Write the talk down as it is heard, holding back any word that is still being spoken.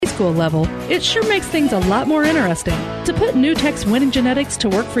school level, it sure makes things a lot more interesting. To put NewTek's winning genetics to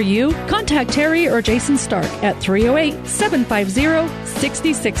work for you, contact Terry or Jason Stark at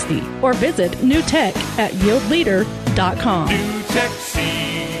 308-750-6060 or visit NewTek at yieldleader.com. NewTek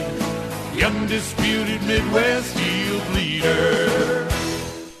Seed, the undisputed Midwest yield leader.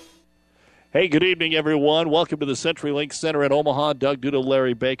 Hey, good evening, everyone. Welcome to the CenturyLink Center in Omaha. Doug Duda,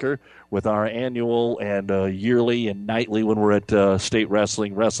 Larry Baker, with our annual and yearly and nightly when we're at State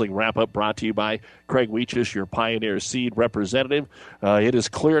Wrestling Wrap-Up, brought to you by Craig Weechish, your Pioneer Seed representative. It is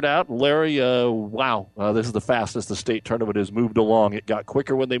cleared out. Larry, wow, this is the fastest the state tournament has moved along. It got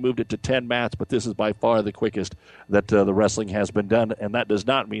quicker when they moved it to 10 mats, but this is by far the quickest that the wrestling has been done, and that does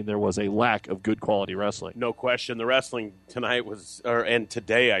not mean there was a lack of good quality wrestling. No question. The wrestling tonight was, and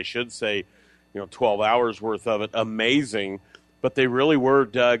today I should say, 12 hours worth of it. Amazing. But they really were,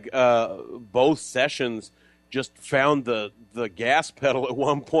 Doug. Both sessions just found the gas pedal at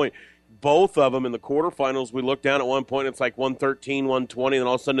one point. Both of them in the quarterfinals, we looked down at one point, it's like 113, 120, and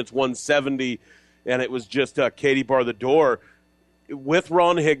all of a sudden it's 170, and it was just Katie bar the door. With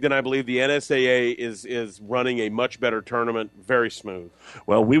Ron Higdon, I believe the NSAA is running a much better tournament, very smooth.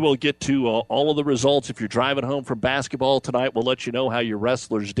 Well, we will get to all of the results. If you're driving home from basketball tonight, we'll let you know how your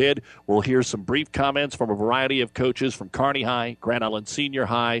wrestlers did. We'll hear some brief comments from a variety of coaches from Kearney High, Grand Island Senior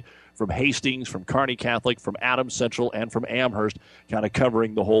High, from Hastings, from Kearney Catholic, from Adams Central, and from Amherst, kind of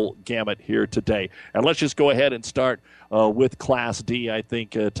covering the whole gamut here today. And let's just go ahead and start with Class D. I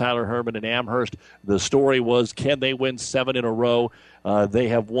think Tyler Herman and Amherst, the story was, can they win 7 in a row? They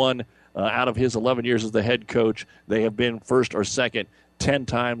have won, out of his 11 years as the head coach, they have been first or second 10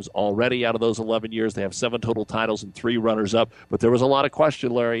 times already out of those 11 years. They have 7 total titles and 3 runners-up. But there was a lot of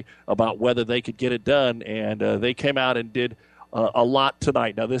question, Larry, about whether they could get it done, and they came out and did a lot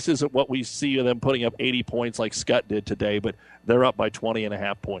tonight. Now, this isn't what we see of them putting up 80 points like Scott did today, but they're up by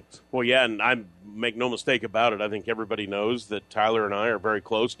 20.5 points. Well, yeah, and I make no mistake about it. I think everybody knows that Tyler and I are very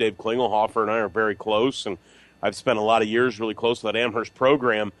close. Dave Klingelhofer and I are very close, and I've spent a lot of years really close to that Amherst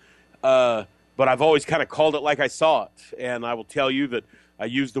program. But I've always kind of called it like I saw it, and I will tell you that I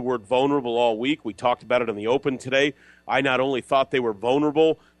used the word vulnerable all week. We talked about it in the Open today. I not only thought they were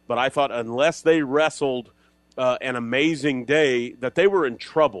vulnerable, but I thought unless they wrestled an amazing day, that they were in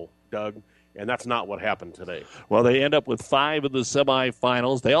trouble, Doug, and that's not what happened today. Well, they end up with 5 in the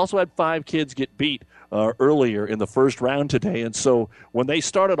semifinals. They also had 5 kids get beat earlier in the first round today, and so when they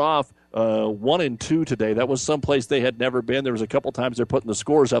started off 1 and 2 today, that was someplace they had never been. There was a couple times they're putting the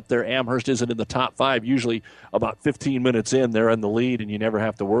scores up there. Amherst isn't in the top 5. Usually about 15 minutes in, they're in the lead, and you never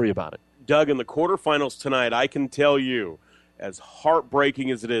have to worry about it. Doug, in the quarterfinals tonight, I can tell you, as heartbreaking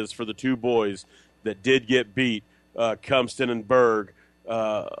as it is for the 2 boys that did get beat, Cumston and Berg,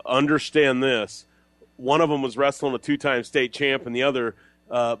 understand this. One of them was wrestling a 2-time state champ, and the other,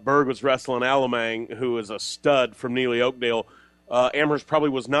 Berg, was wrestling Alamang, who is a stud from Neely Oakdale. Amherst probably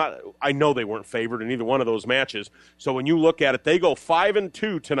was not – I know they weren't favored in either one of those matches. So when you look at it, they go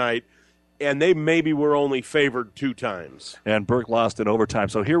 5-2 tonight, and they maybe were only favored 2 times. And Burke lost in overtime.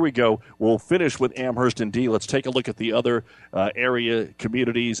 So here we go. We'll finish with Amherst and D. Let's take a look at the other area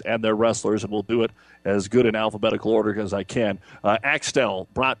communities and their wrestlers, and we'll do it as good in alphabetical order as I can. Axtell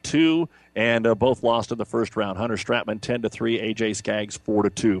brought 2, and both lost in the first round. Hunter Stratman 10-3, A.J. Skaggs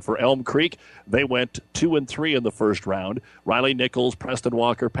 4-2. For Elm Creek, they went 2-3 in the first round. Riley Nichols, Preston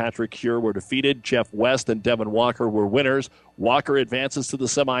Walker, Patrick Cure were defeated. Jeff West and Devin Walker were winners. Walker advances to the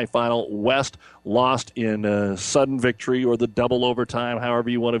semifinal. West lost in sudden victory or the double overtime, however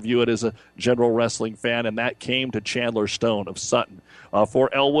you want to view it as a general wrestling fan, and that came to Chandler Stone of Sutton.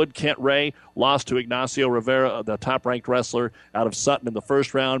 For Elwood, Kent Ray lost to Ignacio Rivera, the top-ranked wrestler out of Sutton in the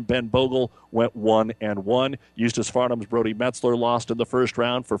first round. Ben Bogle went 1-1. Eustis Farnham's Brody Metzler lost in the first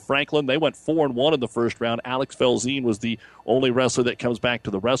round. For Franklin, they went 4-1 in the first round. Alex Felzine was the only wrestler that comes back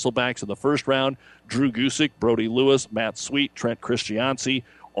to the wrestlebacks in the first round. Drew Gusick, Brody Lewis, Matt Sweet, Trent Christianci,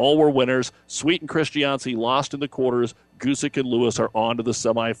 all were winners. Sweet and Christianci lost in the quarters. Gusick and Lewis are on to the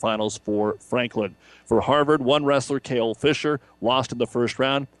semifinals for Franklin. For Harvard, one wrestler, Cale Fisher, lost in the first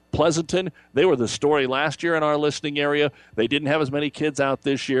round. Pleasanton, they were the story last year in our listening area. They didn't have as many kids out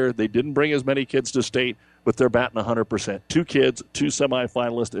this year. They didn't bring as many kids to state, but they're batting 100%. 2 kids, 2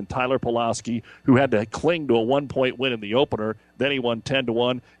 semifinalists, and Tyler Pulaski, who had to cling to a 1-point win in the opener. Then he won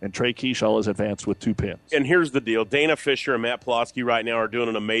 10-1, and Trey Keyshaw has advanced with 2 pins. And here's the deal. Dana Fisher and Matt Pulaski right now are doing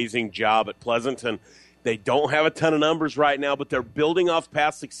an amazing job at Pleasanton. They don't have a ton of numbers right now, but they're building off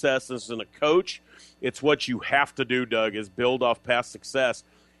past success. As a coach, it's what you have to do, Doug, is build off past success.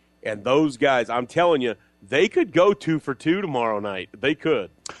 And those guys, I'm telling you, they could go 2 for 2 tomorrow night. They could.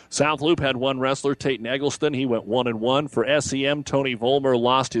 South Loop had one wrestler, Tate Eggleston. He went 1-1. For SEM, Tony Volmer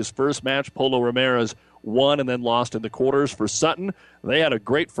lost his first match. Polo Ramirez won and then lost in the quarters. For Sutton, they had a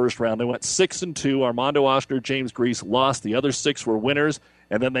great first round. They went 6-2. Armando Oshner, James Grease lost. The other 6 were winners.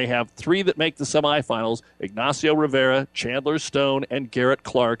 And then they have 3 that make the semifinals: Ignacio Rivera, Chandler Stone, and Garrett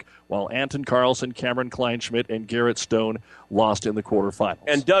Clark, while Anton Carlson, Cameron Kleinschmidt, and Garrett Stone lost in the quarterfinals.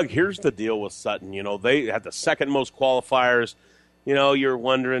 And, Doug, here's the deal with Sutton. They had the second most qualifiers. You're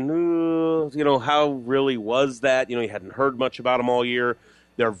wondering, how really was that? You hadn't heard much about them all year.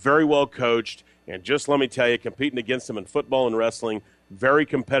 They're very well coached. And just let me tell you, competing against them in football and wrestling, very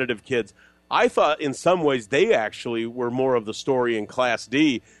competitive kids. I thought in some ways they actually were more of the story in Class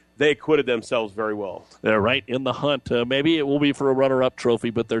D. They acquitted themselves very well. They're right in the hunt. Maybe it will be for a runner-up trophy,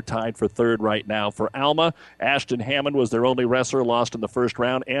 but they're tied for third right now. For Alma, Ashton Hammond was their only wrestler, lost in the first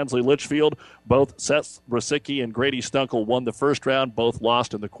round. Ansley Litchfield, both Seth Brasicki and Grady Stunkel won the first round, both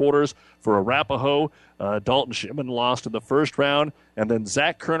lost in the quarters. For Arapahoe, Dalton Shimon lost in the first round. And then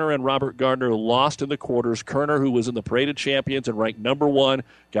Zach Kerner and Robert Gardner lost in the quarters. Kerner, who was in the Parade of Champions and ranked number 1,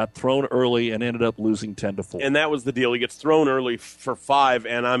 got thrown early and ended up losing 10-4. And that was the deal. He gets thrown early for 5,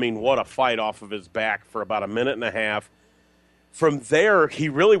 and I mean, what a fight off of his back for about a minute and a half. From there, he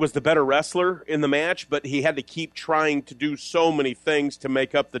really was the better wrestler in the match, but he had to keep trying to do so many things to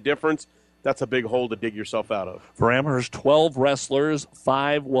make up the difference. That's a big hole to dig yourself out of. For Amherst, 12 wrestlers.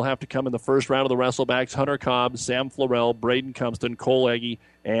 5 will have to come in the first round of the wrestlebacks: Hunter Cobb, Sam Florell, Braden Cumston, Cole Egge,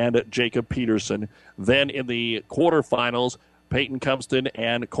 and Jacob Peterson. Then in the quarterfinals, Peyton Cumston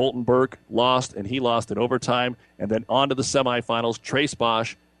and Colton Burke lost, and he lost in overtime. And then on to the semifinals: Trace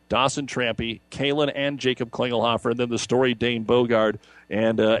Bosch, Dawson Trampy, Kalen and Jacob Klingelhofer, and then the story Dane Bogard.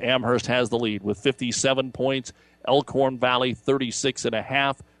 And Amherst has the lead with 57 points. Elkhorn Valley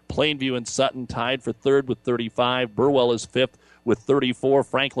 36.5. Plainview and Sutton tied for third with 35. Burwell is fifth with 34.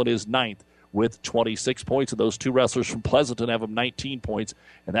 Franklin is ninth with 26 points. And those 2 wrestlers from Pleasanton have 19 points,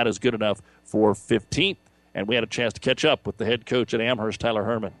 and that is good enough for 15th. And we had a chance to catch up with the head coach at Amherst, Tyler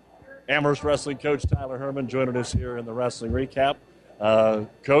Herman. Amherst wrestling coach Tyler Herman joining us here in the wrestling recap.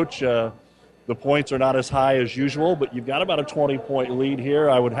 Coach, the points are not as high as usual, but you've got about a 20-point lead here.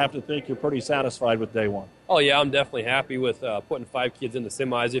 I would have to think you're pretty satisfied with day one. Oh, yeah, I'm definitely happy with putting 5 kids in the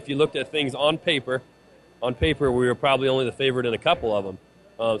semis. If you looked at things on paper, we were probably only the favorite in a couple of them.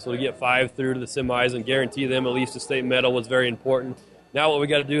 So to get 5 through to the semis and guarantee them at least a state medal was very important. Now what we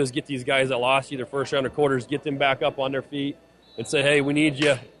got to do is get these guys that lost either first round or quarters, get them back up on their feet and say, hey, we need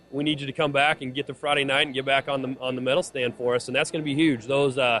you to come back and get to Friday night and get back on the medal stand for us, and that's going to be huge.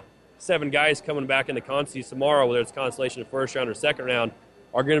 Those 7 guys coming back into Constees tomorrow, whether it's consolation of first round or second round,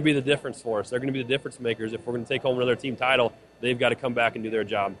 are going to be the difference for us. They're going to be the difference makers. If we're going to take home another team title, they've got to come back and do their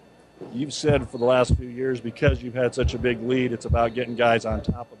job. You've said for the last few years, because you've had such a big lead, it's about getting guys on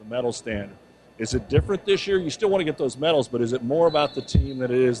top of the medal stand. Is it different this year? You still want to get those medals, but is it more about the team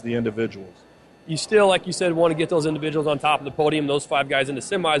than it is the individuals? You still, like you said, want to get those individuals on top of the podium, those 5 guys in the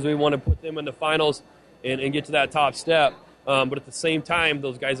semis. We want to put them in the finals and get to that top step. But at the same time,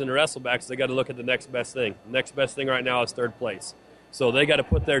 those guys in the wrestlebacks, they got to look at the next best thing. The next best thing right now is third place. So they got to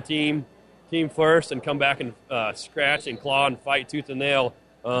put their team first and come back and scratch and claw and fight tooth and nail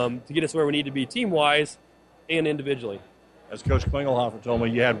to get us where we need to be team-wise and individually. As Coach Klingelhofer told me,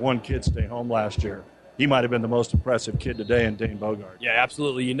 you had 1 kid stay home last year. He might have been the most impressive kid today in Dane Bogard. Yeah,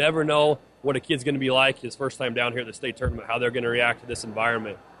 absolutely. You never know what a kid's going to be like his first time down here at the state tournament, how they're going to react to this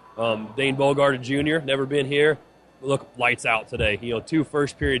environment. Dane Bogard, a junior, never been here. Look, lights out today. 2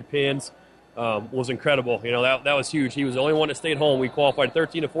 first-period pins was incredible. That was huge. He was the only one that stayed home. We qualified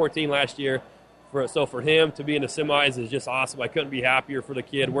 13 to 14 last year. So for him to be in the semis is just awesome. I couldn't be happier for the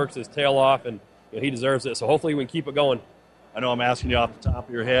kid. Works his tail off, and he deserves it. So hopefully we can keep it going. I know I'm asking you off the top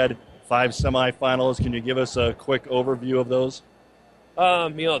of your head. 5 semifinals. Can you give us a quick overview of those?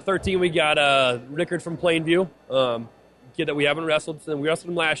 13 we got Rickard from Plainview, kid that we haven't wrestled. We wrestled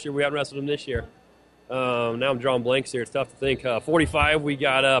him last year. We haven't wrestled him this year. Now I'm drawing blanks here. It's tough to think. 45 we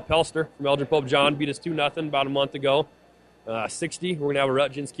got Pelster from Elgin Pope John, beat us 2-0 about a month ago. 60 we're going to have a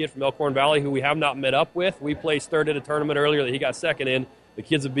Rutgers kid from Elkhorn Valley who we have not met up with. We placed third at a tournament earlier that he got second in. The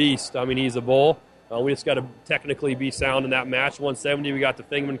kid's a beast. I mean, he's a bull. We just got to technically be sound in that match. 170 we got the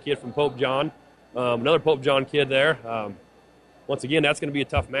Thingman kid from Pope John. Another Pope John kid there. Once again, that's going to be a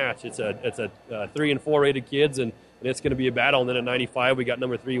tough match. It's a 3 and 4 rated kids, and it's going to be a battle. And then at 95, we got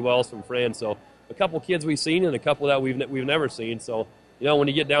number 3 Wells from Fran. So a couple kids we've seen and a couple that we've never seen. So when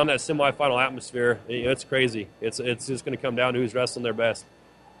you get down that semifinal atmosphere, it's crazy. It's just going to come down to who's wrestling their best.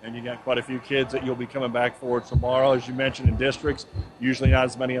 And you got quite a few kids that you'll be coming back for tomorrow, as you mentioned, in districts. Usually not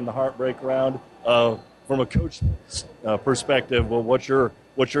as many in the heartbreak round. from a coach perspective, well, what's your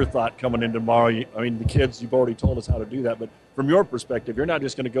thought coming in tomorrow? I mean, the kids, you've already told us how to do that, but from your perspective, you're not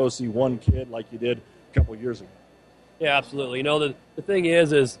just going to go see one kid like you did a couple of years ago. Yeah, absolutely. You know, the thing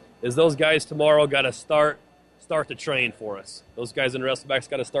is those guys tomorrow got to start to train for us. Those guys in the wrestlebacks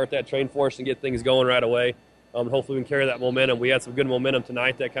got to start that train for us and get things going right away. Hopefully we can carry that momentum. We had some good momentum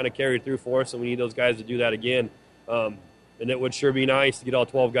tonight that kind of carried through for us, and we need those guys to do that again. And it would sure be nice to get all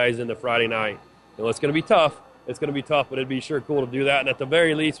 12 guys into Friday night. You know, it's going to be tough. It's going to be tough, but it'd be sure cool to do that. And at the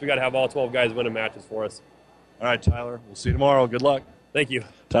very least, we got to have all 12 guys winning matches for us. All right, Tyler. We'll see you tomorrow. Good luck. Thank you.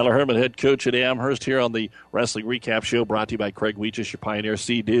 Tyler Herman, head coach at Amherst, here on the Wrestling Recap Show, brought to you by Craig Weeches, your Pioneer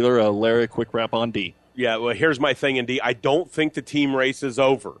C dealer. Larry, a quick wrap on D. Yeah, well, here's my thing in D. I don't think the team race is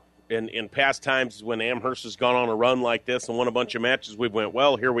over. In past times when Amherst has gone on a run like this and won a bunch of matches, we went,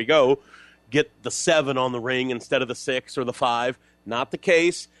 well, here we go. Get the 7 on the ring instead of the 6 or the 5. Not the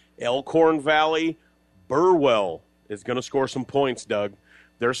case. Elkhorn Valley, Burwell is going to score some points, Doug.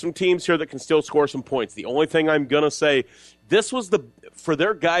 There's some teams here that can still score some points. The only thing I'm going to say, this was for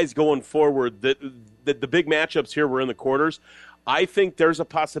their guys going forward, the big matchups here were in the quarters. I think there's a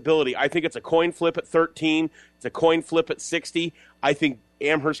possibility. I think it's a coin flip at 13. It's a coin flip at 60. I think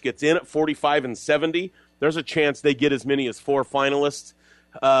Amherst gets in at 45 and 70. There's a chance they get as many as 4 finalists.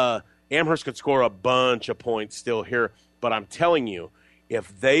 Amherst could score a bunch of points still here. But I'm telling you,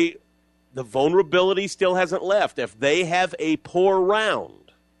 if the vulnerability still hasn't left, if they have a poor round,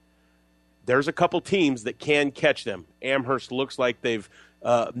 there's a couple teams that can catch them. Amherst looks like they've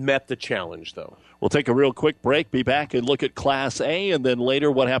met the challenge, though. We'll take a real quick break, be back and look at Class A, and then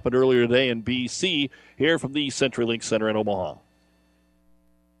later what happened earlier today in BC, here from the CenturyLink Center in Omaha.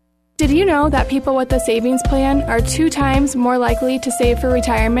 Did you know that people with a savings plan are 2 times more likely to save for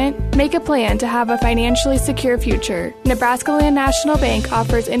retirement? Make a plan to have a financially secure future. Nebraska Land National Bank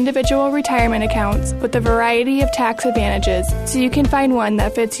offers individual retirement accounts with a variety of tax advantages, so you can find one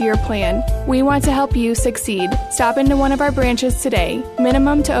that fits your plan. We want to help you succeed. Stop into one of our branches today.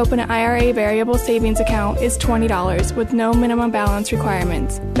 Minimum to open an IRA variable savings account is $20 with no minimum balance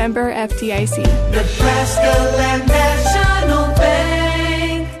requirements. Member FDIC. Nebraska Land National Bank.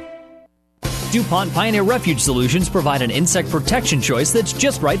 DuPont Pioneer Refuge Solutions provide an insect protection choice that's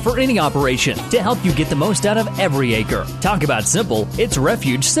just right for any operation to help you get the most out of every acre. Talk about simple, it's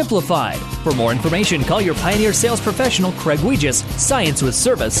Refuge simplified. For more information, call your Pioneer sales professional, Craig Weeges. Science with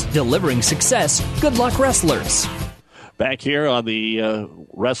service, delivering success. Good luck, wrestlers. Back here on the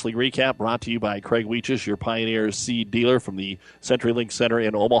Wrestling Recap, brought to you by Craig Weeches, your Pioneer seed dealer from the CenturyLink Center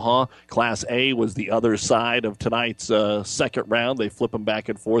in Omaha. Class A was the other side of tonight's second round. They flip them back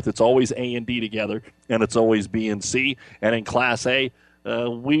and forth. It's always A and D together, and it's always B and C. And in Class A,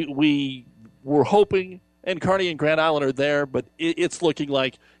 we were hoping, and Kearney and Grand Island are there, but it's looking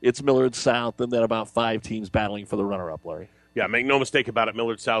like it's Millard South and then about 5 teams battling for the runner-up, Larry. Yeah, make no mistake about it,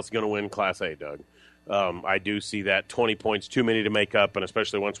 Millard South's going to win Class A, Doug. I do see that 20 points too many to make up, and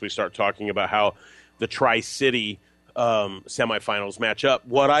especially once we start talking about how the Tri-City semifinals match up.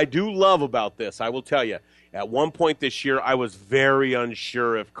 What I do love about this, I will tell you, at one point this year, I was very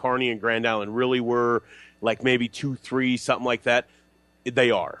unsure if Kearney and Grand Island really were like maybe 2-3, something like that.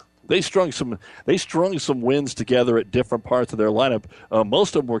 They are. They strung some wins together at different parts of their lineup.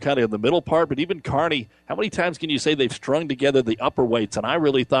 Most of them were kind of in the middle part, but even Kearney, how many times can you say they've strung together the upper weights? And I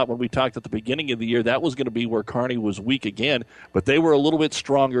really thought when we talked at the beginning of the year that was going to be where Kearney was weak again, but they were a little bit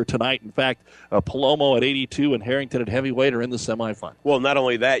stronger tonight. In fact, Palomo at 82 and Harrington at heavyweight are in the semifinal. Well, not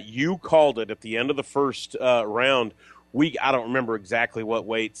only that, you called it at the end of the first round. I don't remember exactly what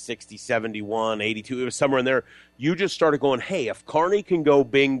weight, 60, 71, 82. It was somewhere in there. You just started going, hey, if Kearney can go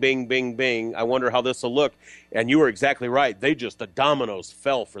bing, bing, bing, bing, I wonder how this will look. And you were exactly right. The dominoes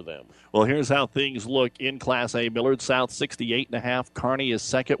fell for them. Well, here's how things look in Class A. Millard South, 68.5. Kearney is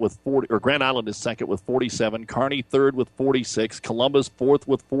second with 40, or Grand Island is second with 47. Kearney third with 46. Columbus fourth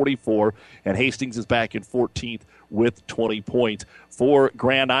with 44. And Hastings is back in 14th with 20 points. For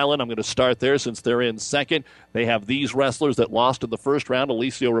Grand Island, I'm going to start there since they're in second. They have these wrestlers that lost in the first round: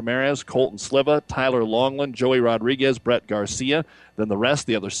 Alicio Ramirez, Colton Sliva, Tyler Longland, Joey Rodriguez, Brett Garcia. Then the rest,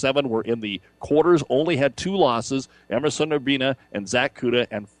 the other 7, were in the quarters, only had 2 losses: Emerson Urbina and Zach Kuda,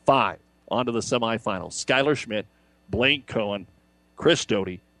 and 5 onto the semifinals: Skylar Schmidt, Blaine Cohen, Chris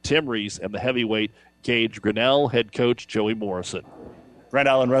Doty, Tim Reese, and the heavyweight Gage Grinnell, head coach Joey Morrison. Grand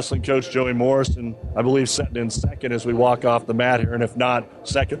Island wrestling coach Joey Morrison, I believe, sitting in second as we walk off the mat here, and if not,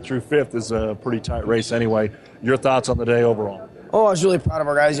 second through 5th is a pretty tight race anyway. Your thoughts on the day overall? Oh, I was really proud of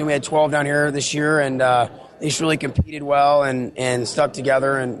our guys. We had 12 down here this year, and they just really competed well and stuck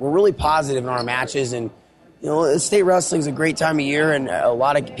together, and we're really positive in our matches. And State wrestling is a great time of year, and a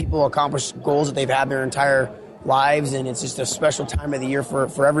lot of people accomplish goals that they've had their entire lives, and it's just a special time of the year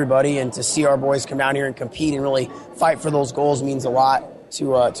for everybody. And to see our boys come down here and compete and really fight for those goals means a lot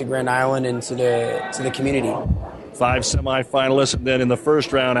to Grand Island and to the community. 5 semifinalists, and then in the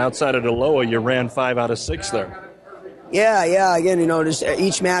first round outside of Deloa, you ran 5 out of 6 there. Yeah. Again, just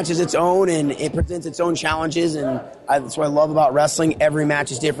each match is its own, and it presents its own challenges, and that's what I love about wrestling. Every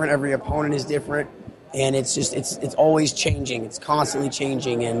match is different, every opponent is different, and it's always changing. It's constantly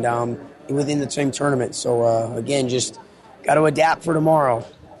changing, and within the same tournament. So again, just got to adapt for tomorrow.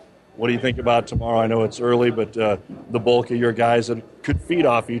 What do you think about tomorrow? I know it's early, but the bulk of your guys that could feed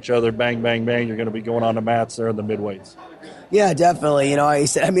off each other, bang, bang, bang, you're going to be going on the mats there in the midweights. Yeah, definitely.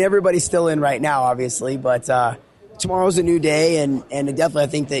 Everybody's still in right now, obviously, but tomorrow's a new day, and definitely I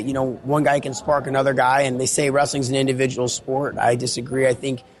think that, one guy can spark another guy, and they say wrestling's an individual sport. I disagree. I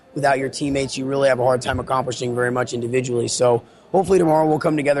think without your teammates, you really have a hard time accomplishing very much individually. So hopefully tomorrow we'll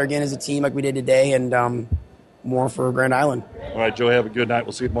come together again as a team like we did today, and more for Grand Island. All right, Joe, have a good night.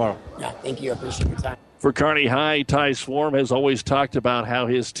 We'll see you tomorrow. Yeah, thank you. I appreciate your time. For Kearney High, Ty Swarm has always talked about how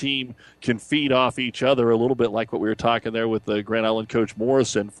his team can feed off each other, a little bit like what we were talking there with the Grand Island coach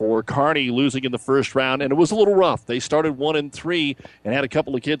Morrison. For Kearney, losing in the first round, and it was a little rough. They started 1-3 and had a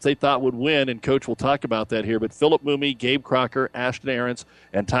couple of kids they thought would win, and Coach will talk about that here. But Philip Moomey, Gabe Crocker, Ashton Aarons,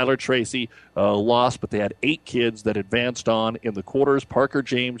 and Tyler Tracy lost, but they had 8 kids that advanced on in the quarters. Parker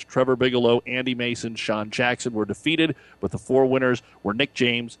James, Trevor Bigelow, Andy Mason, Sean Jackson were defeated, but the 4 winners were Nick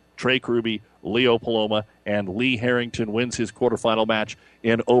James, Trey Kruby, Leo Paloma, and Lee Harrington wins his quarterfinal match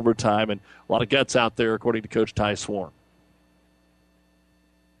in overtime. And a lot of guts out there, according to Coach Ty Swarm.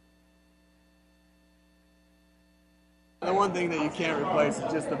 The one thing that you can't replace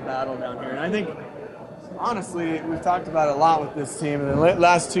is just the battle down here. And I think, honestly, we've talked about it a lot with this team. In the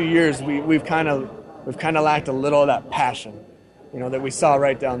last 2 years, we've kind of lacked a little of that passion, that we saw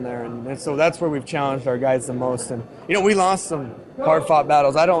right down there. And so that's where we've challenged our guys the most. And, we lost some hard-fought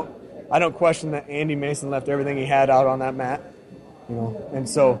battles. I don't question that Andy Mason left everything he had out on that mat, And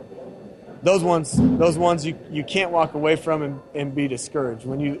so those ones you can't walk away from and be discouraged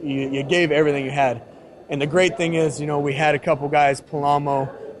when you gave everything you had. And the great thing is, we had a couple guys, Palamo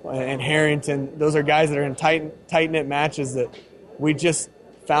and Harrington. Those are guys that are in tight-knit matches that we just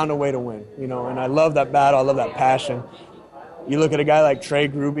found a way to win, And I love that battle. I love that passion. You look at a guy like Trey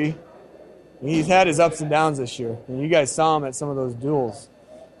Gruby. He's had his ups and downs this year. And you guys saw him at some of those duels.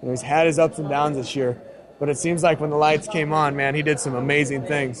 He's had his ups and downs this year. But it seems like when the lights came on, man, he did some amazing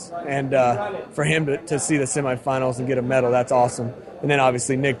things. And for him to see the semifinals and get a medal, that's awesome. And then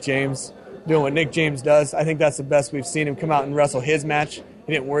obviously Nick James doing what Nick James does. I think that's the best we've seen him come out and wrestle his match.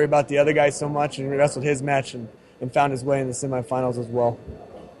 He didn't worry about the other guys so much, and he wrestled his match and found his way in the semifinals as well.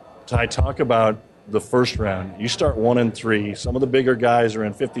 Ty, talk about the first round. You start 1-3. Some of the bigger guys are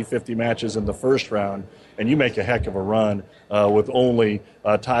in 50-50 matches in the first round, and you make a heck of a run with only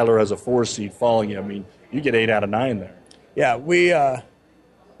Tyler as a 4 seed following you. I mean, you get 8 out of 9 there. Yeah,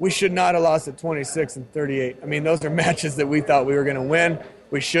 we should not have lost at 26 and 38. I mean, those are matches that we thought we were going to win.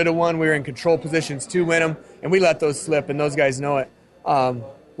 We should have won. We were in control positions to win them, and we let those slip, and those guys know it.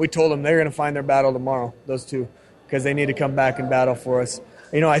 We told them they're going to find their battle tomorrow, those two, because they need to come back and battle for us.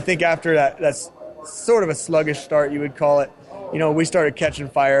 I think after that's sort of a sluggish start, you would call it. We started catching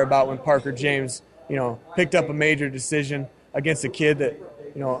fire about when Parker James, picked up a major decision against a kid that,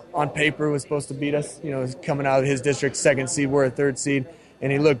 on paper was supposed to beat us. Was coming out of his district, 2nd seed, we're a 3rd seed, and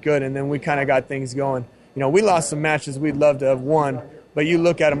he looked good. And then we kind of got things going. We lost some matches we'd love to have won, but you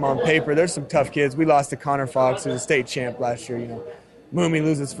look at them on paper, there's some tough kids. We lost to Connor Fox, who's a state champ last year. Moomey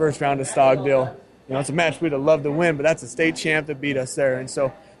loses first round to Stogdale. It's a match we'd have loved to win, but that's a state champ that beat us there. And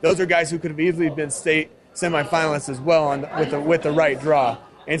so those are guys who could have easily been state semifinalists as well with the right draw.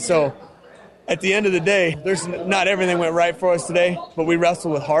 And so at the end of the day, there's not everything went right for us today, but we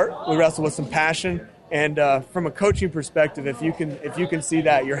wrestled with heart. We wrestled with some passion. And from a coaching perspective, if you can see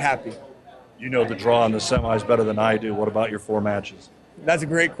that, you're happy. You know the draw in the semis better than I do. What about your 4 matches? That's a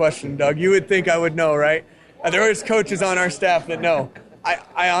great question, Doug. You would think I would know, right? There is coaches on our staff that know.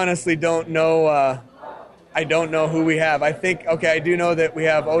 I honestly don't know. I don't know who we have. I do know that we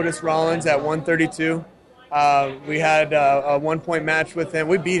have Otis Rollins at 132. We had a 1-point match with him.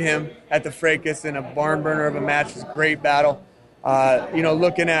 We beat him at the Fracas in a barn burner of a match. It was a great battle.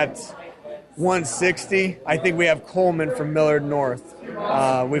 Looking at 160, I think we have Coleman from Millard North.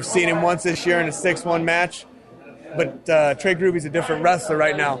 We've seen him once this year in a 6-1 match, but Trey Gruby's a different wrestler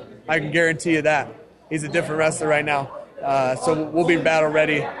right now. I can guarantee you that. He's a different wrestler right now. So we'll be battle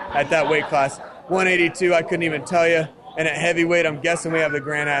ready at that weight class. 182, I couldn't even tell you. And at heavyweight, I'm guessing we have the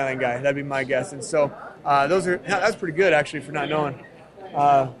Grand Island guy. That'd be my guess. And so That's pretty good actually for not knowing.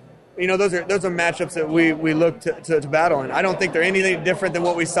 Those are matchups that we look to battle, and I don't think they're anything different than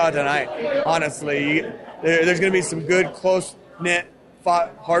what we saw tonight. Honestly, there's going to be some good, close-knit,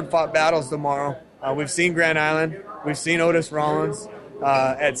 hard-fought battles tomorrow. We've seen Grand Island, we've seen Otis Rollins.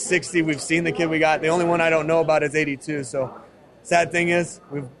 At 60, we've seen the kid we got. The only one I don't know about is 82. So, sad thing is,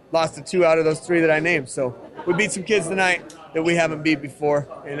 we've lost to 2 out of those 3 that I named. So, we beat some kids tonight that we haven't beat before,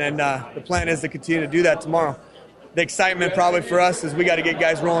 and then the plan is to continue to do that tomorrow. The excitement probably for us is we got to get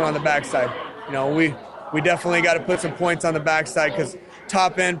guys rolling on the backside. We definitely got to put some points on the backside because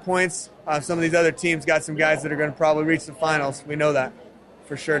top end points. Some of these other teams got some guys that are going to probably reach the finals. We know that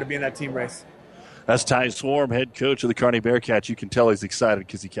for sure to be in that team race. That's Ty Swarm, head coach of the Kearney Bearcats. You can tell he's excited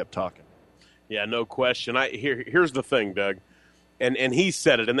because he kept talking. Yeah, no question. Here's the thing, Doug, and he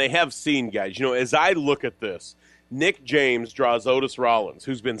said it, and they have seen guys. As I look at this, Nick James draws Otis Rollins,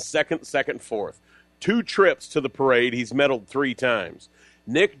 who's been second, fourth. 2 trips to the parade. He's medaled 3 times.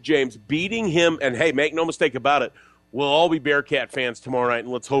 Nick James beating him, and hey, make no mistake about it, we'll all be Bearcat fans tomorrow night,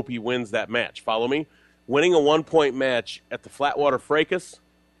 and let's hope he wins that match. Follow me? Winning a 1-point match at the Flatwater Fracas,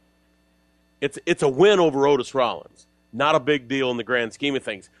 it's a win over Otis Rollins. Not a big deal in the grand scheme of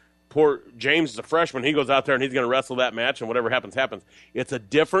things. Poor James is a freshman. He goes out there and he's going to wrestle that match, and whatever happens, happens. It's a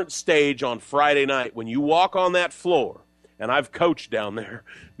different stage on Friday night. When you walk on that floor, and I've coached down there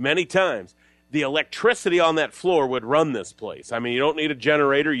many times, the electricity on that floor would run this place. I mean, you don't need a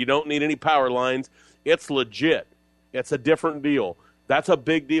generator. You don't need any power lines. It's legit. It's a different deal. That's a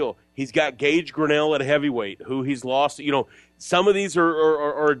big deal. He's got Gage Grinnell at heavyweight, who he's lost. Some of these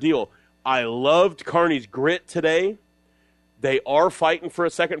are a deal. I loved Kearney's grit today. They are fighting for a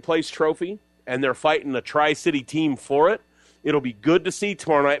second-place trophy, and they're fighting a Tri-City team for it. It'll be good to see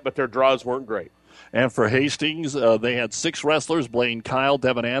tomorrow night, but their draws weren't great. And for Hastings, they had 6 wrestlers. Blaine Kyle,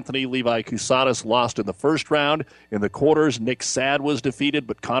 Devin Anthony, Levi Cusatis lost in the first round. In the quarters, Nick Sad was defeated,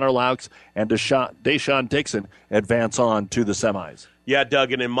 but Connor Laux and Deshaun Dixon advance on to the semis. Yeah,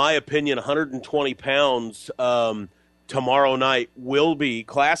 Doug, and in my opinion, 120 pounds tomorrow night will be,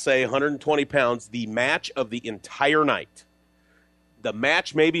 Class A, 120 pounds, the match of the entire night. The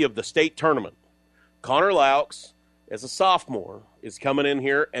match maybe of the state tournament. Connor Laux, as a sophomore, is coming in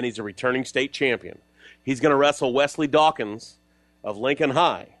here, and he's a returning state champion. He's going to wrestle Wesley Dawkins of Lincoln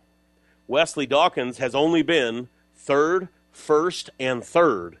High. Wesley Dawkins has only been 3rd, 1st, and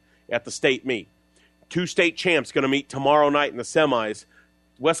 3rd at the state meet. 2 state champs going to meet tomorrow night in the semis.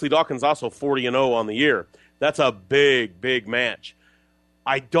 Wesley Dawkins also 40-0 on the year. That's a big, big match.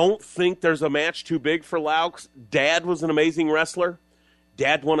 I don't think there's a match too big for Laux. Dad was an amazing wrestler.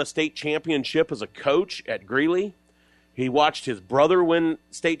 Dad won a state championship as a coach at Greeley. He watched his brother win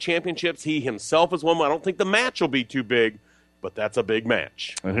state championships. He himself has won one. I don't think the match will be too big, but that's a big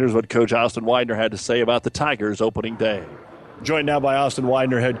match. And here's what Coach Austin Widener had to say about the Tigers opening day. Joined now by Austin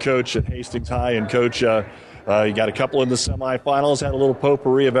Widener, head coach at Hastings High. And, Coach, you got a couple in the semifinals, had a little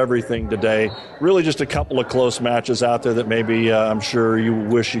potpourri of everything today. Really just a couple of close matches out there that maybe I'm sure you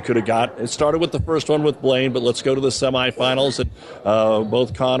wish you could have got. It started with the first one with Blaine, but let's go to the semifinals. And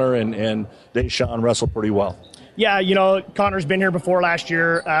both Connor and Deshaun wrestled pretty well. Yeah, Connor's been here before last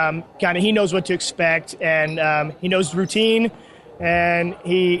year. He knows what to expect, and he knows the routine, and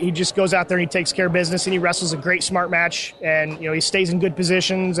he just goes out there and he takes care of business, and he wrestles a great, smart match, and he stays in good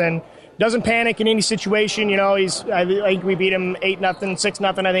positions and doesn't panic in any situation. I think we beat him 8-0,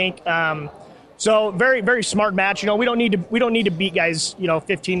 6-0, I think. So very, very smart match. We don't need to beat guys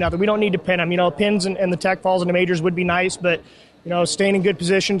 15-0. We don't need to pin them. Pins and the tech falls and the majors would be nice, but staying in good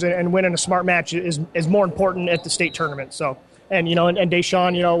positions and winning a smart match is more important at the state tournament. So, and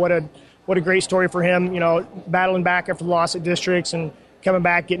Deshaun, what a great story for him. Battling back after the loss at districts and coming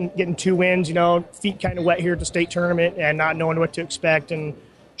back, getting 2 wins. Feet kind of wet here at the state tournament and not knowing what to expect and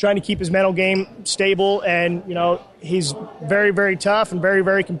trying to keep his mental game stable. And he's very, very tough and very,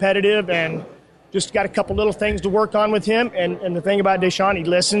 very competitive and just got a couple little things to work on with him. And the thing about Deshaun, he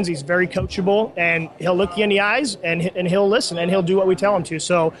listens. He's very coachable, and he'll look you in the eyes, and he'll listen, and he'll do what we tell him to.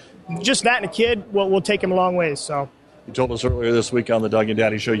 So just that and a kid will take him a long ways. So you told us earlier this week on the Doug and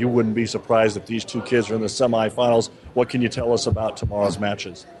Daddy Show you wouldn't be surprised if these 2 kids are in the semifinals. What can you tell us about tomorrow's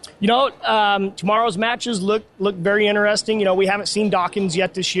matches? Tomorrow's matches look very interesting. We haven't seen Dawkins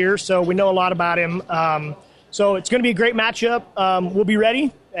yet this year, so we know a lot about him. So it's going to be a great matchup. We'll be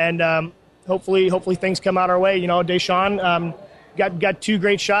ready, and hopefully things come out our way. Deshaun got 2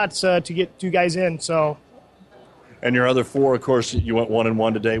 great shots to get 2 guys in. So, and your other 4, of course, you went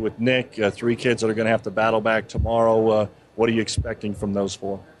 1-1 today with Nick. 3 kids that are going to have to battle back tomorrow. What are you expecting from those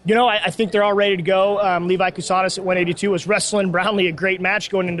 4? I think they're all ready to go. Levi Cusatis at 182 was wrestling Brownlee a great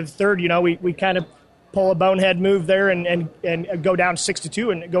match going into the third. We kind of pull a bonehead move there and go down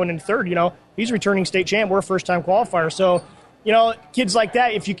 6-2 and going into third. He's returning state champ. We're a first-time qualifier. So, kids like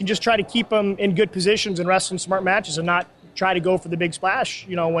that, if you can just try to keep them in good positions and wrestle in smart matches and not try to go for the big splash,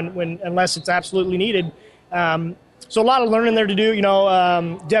 when unless it's absolutely needed. So a lot of learning there to do.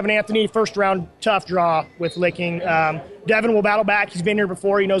 Devin Anthony, first round, tough draw with Licking. Devin will battle back. He's been here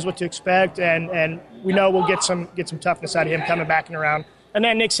before. He knows what to expect, and we know we'll get some toughness out of him coming back and around. And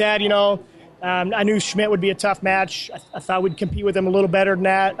then Nick said, I knew Schmidt would be a tough match. I thought we'd compete with him a little better than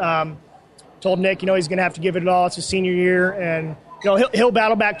that. Told Nick, he's going to have to give it all. It's his senior year, and he'll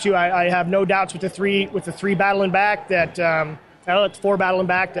battle back too. I have no doubts with the three battling back that it's 4 battling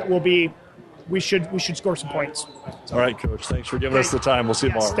back that will be. We should score some points. All right, Coach. Thanks for giving us the time. We'll see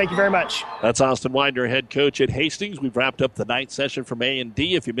you tomorrow. Thank you very much. That's Austin Widener, head coach at Hastings. We've wrapped up the night session from A and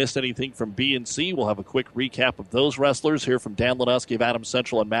D. If you missed anything from B and C, we'll have a quick recap of those wrestlers. Hear from Dan Ledusky of Adams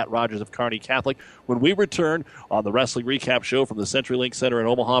Central and Matt Rogers of Kearney Catholic when we return on the Wrestling Recap Show from the CenturyLink Center in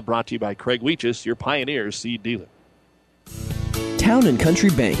Omaha, brought to you by Craig Weeches, your Pioneer seed dealer. Town and Country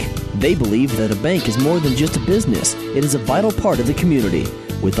Bank. They believe that a bank is more than just a business. It is a vital part of the community.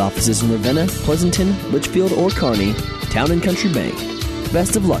 With offices in Ravenna, Pleasanton, Litchfield, or Kearney, Town and Country Bank.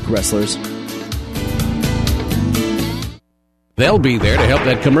 Best of luck, wrestlers. They'll be there to help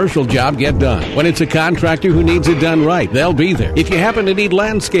that commercial job get done. When it's a contractor who needs it done right, they'll be there. If you happen to need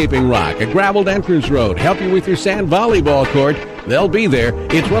landscaping rock, a graveled entrance road, help you with your sand volleyball court, they'll be there.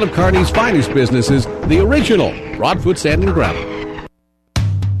 It's one of Kearney's finest businesses, the original Broadfoot Sand and Gravel.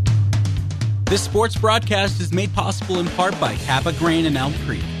 This sports broadcast is made possible in part by Kappa Grain in Elm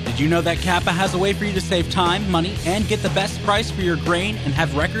Creek. Did you know that Kappa has a way for you to save time, money, and get the best price for your grain and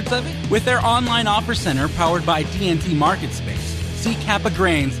have records of it? With their online offer center powered by DNT MarketSpace. See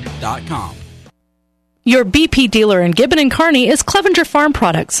kappagrains.com. Your BP dealer in Gibbon and Kearney is Clevenger Farm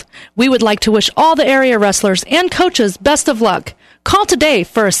Products. We would like to wish all the area wrestlers and coaches best of luck. Call today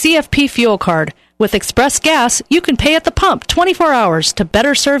for a CFP fuel card. With Express Gas, you can pay at the pump 24 hours to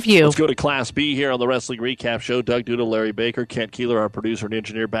better serve you. Let's go to Class B here on the Wrestling Recap Show. Doug Duda, Larry Baker, Kent Keeler, our producer and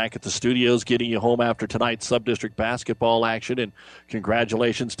engineer, back at the studios, getting you home after tonight's sub-district basketball action. And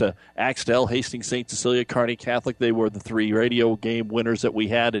congratulations to Axtell, Hastings, St. Cecilia, Kearney Catholic. They were the 3 radio game winners that we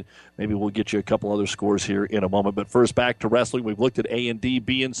had, and maybe we'll get you a couple other scores here in a moment. But first, back to wrestling. We've looked at A and D.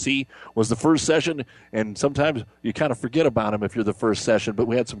 B and C was the first session, and sometimes you kind of forget about them if you're the first session, but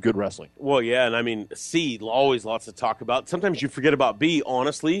we had some good wrestling. Well, yeah, and C, always lots to talk about. Sometimes you forget about B,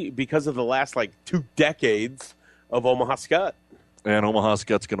 honestly, because of the last, 2 decades of Omaha Skutt. And Omaha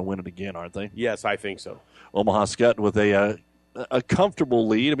Skutt's going to win it again, aren't they? Yes, I think so. Omaha Skutt with a comfortable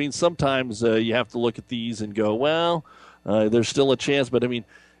lead. Sometimes you have to look at these and go, well, there's still a chance. But,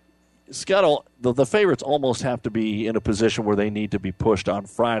 Skutt, the favorites almost have to be in a position where they need to be pushed on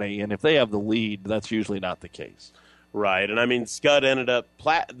Friday. And if they have the lead, that's usually not the case. Right, and Skutt ended up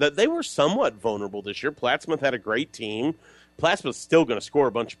they were somewhat vulnerable this year. Plattsmouth had a great team. Plattsmouth's still going to score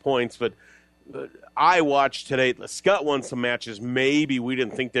a bunch of points, but I watched today. Skutt won some matches maybe we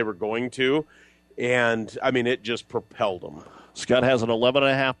didn't think they were going to, and it just propelled them. Skutt has an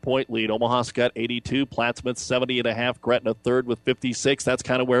 11.5-point lead. Omaha Skutt 82, Plattsmouth 70.5, Gretna third with 56. That's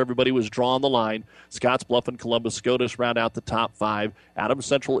kind of where everybody was drawing the line. Scotts Bluff and Columbus SCOTUS round out the top 5. Adams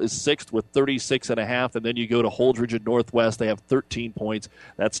Central is 6th with 36.5, and then you go to Holdridge and Northwest. They have 13 points.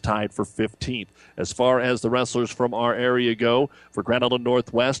 That's tied for 15th. As far as the wrestlers from our area go, for Grand Island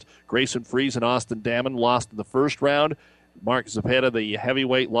Northwest, Grayson Fries and Austin Damon lost in the first round. Mark Zepeda, the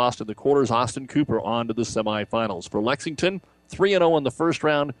heavyweight, lost in the quarters. Austin Cooper on to the semifinals. For Lexington, 3-0 in the first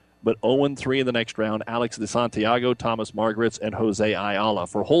round, but 0-3 in the next round. Alex De Santiago, Thomas Margaret's, and Jose Ayala.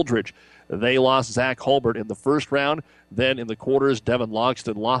 For Holdridge, they lost Zach Hulbert in the first round. Then in the quarters, Devin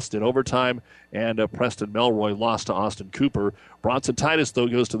Logston lost in overtime, and Preston Melroy lost to Austin Cooper. Bronson Titus, though,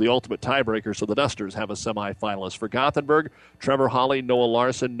 goes to the ultimate tiebreaker, so the Dusters have a semifinalist. For Gothenburg, Trevor Hawley, Noah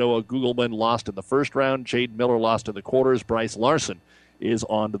Larson, Noah Gugelman lost in the first round. Jade Miller lost in the quarters. Bryce Larson is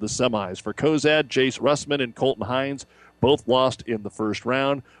on to the semis. For Cozad, Jace Russman and Colton Hines both lost in the first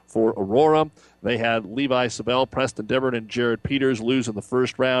round. For Aurora, they had Levi Sabell, Preston Debbern, and Jared Peters lose in the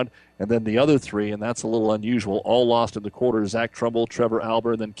first round. And then the other 3, and that's a little unusual, all lost in the quarters. Zach Trumbull, Trevor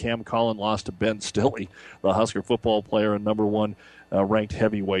Albert, and then Cam Collin lost to Ben Stilley, the Husker football player and number 1 ranked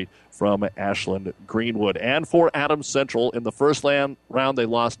heavyweight from Ashland Greenwood. And for Adams Central, in the first round, they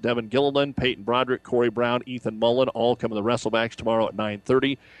lost Devin Gilliland, Peyton Broderick, Corey Brown, Ethan Mullen, all come in the wrestlebacks tomorrow at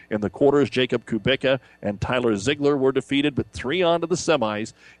 9:30. In the quarters, Jacob Kubica and Tyler Ziegler were defeated, but 3 on to the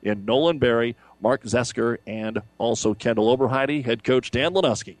semis in Nolan Berry, Mark Zesker, and also Kendall Oberheide. Head coach Dan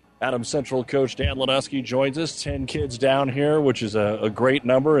Ledusky. Adams Central coach Dan Ledusky joins us. 10 kids down here, which is a great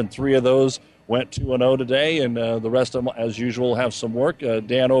number, and 3 of those went 2-0 today, and the rest of them, as usual, have some work.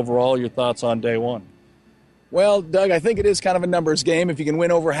 Dan, overall, your thoughts on day one? Well, Doug, I think it is kind of a numbers game. If you can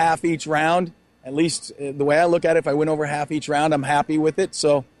win over half each round, at least the way I look at it, if I win over half each round, I'm happy with it.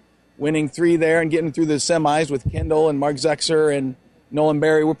 So winning 3 there and getting through the semis with Kendall and Mark Zexer and Nolan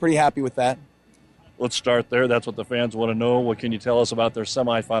Berry, we're pretty happy with that. Let's start there. That's what the fans want to know. What can you tell us about their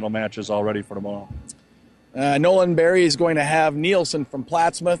semifinal matches already for tomorrow? Nolan Berry is going to have Nielsen from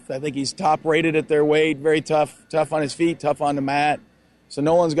Plattsmouth. I think he's top rated at their weight, very tough on his feet, tough on the mat. So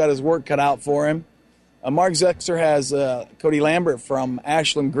Nolan's got his work cut out for him. Mark Zexer has Cody Lambert from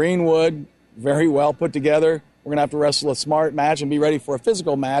Ashland Greenwood, very well put together. We're going to have to wrestle a smart match and be ready for a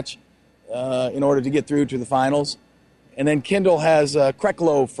physical match in order to get through to the finals. And then Kendall has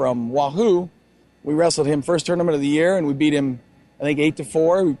Kreklow from Wahoo. We wrestled him first tournament of the year, and we beat him, I think,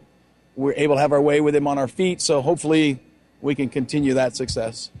 8-4. We were able to have our way with him on our feet, so hopefully we can continue that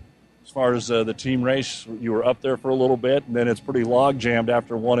success. As far as the team race, you were up there for a little bit, and then it's pretty log-jammed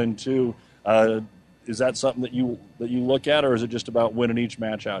after 1 and 2. Is that something that you look at, or is it just about winning each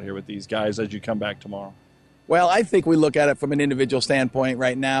match out here with these guys as you come back tomorrow? Well, I think we look at it from an individual standpoint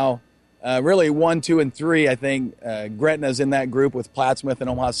right now. Really 1, 2, and 3, I think Gretna's in that group with Plattsmouth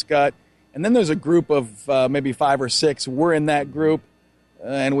and Omaha Skutt. And then there's a group of maybe 5 or 6. We're in that group,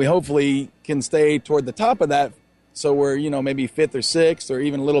 and we hopefully can stay toward the top of that so we're, maybe 5th or 6th or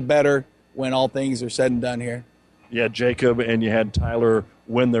even a little better when all things are said and done here. You had Jacob and you had Tyler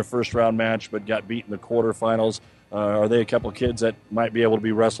win their first-round match but got beat in the quarterfinals. Are they a couple of kids that might be able to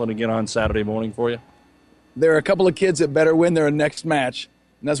be wrestling again on Saturday morning for you? There are a couple of kids that better win their next match,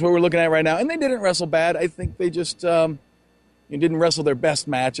 and that's what we're looking at right now. And they didn't wrestle bad. I think they just didn't wrestle their best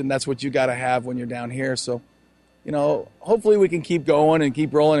match, and that's what you got to have when you're down here. So, hopefully we can keep going and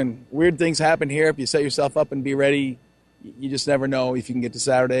keep rolling. And weird things happen here. If you set yourself up and be ready, you just never know if you can get to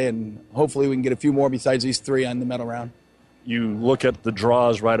Saturday, and hopefully we can get a few more besides these 3 on the medal round. You look at the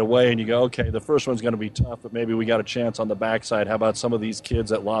draws right away and you go, okay, the first one's going to be tough, but maybe we got a chance on the backside. How about some of these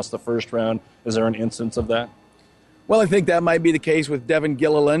kids that lost the first round? Is there an instance of that? Well, I think that might be the case with Devin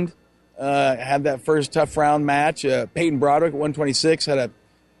Gilliland. Had that first tough round match. Peyton Broderick at 126 had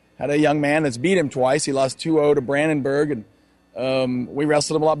a young man that's beat him twice. He lost 2-0 to Brandenburg, and we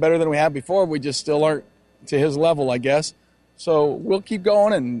wrestled him a lot better than we have before. We just still aren't to his level, I guess. So we'll keep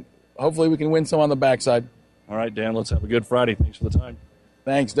going, and hopefully we can win some on the backside. All right, Dan, let's have a good Friday. Thanks for the time.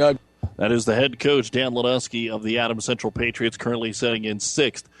 Thanks, Doug. That is the head coach, Dan Ledusky of the Adams Central Patriots, currently sitting in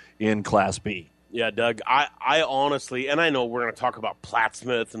 6th in Class B. Yeah, Doug, I honestly, and I know we're going to talk about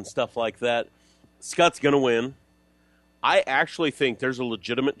Plattsmouth and stuff like that, Skutt's going to win. I actually think there's a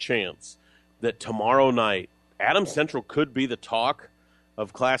legitimate chance that tomorrow night Adams Central could be the talk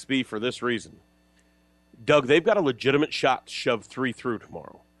of Class B for this reason. Doug, they've got a legitimate shot to shove 3 through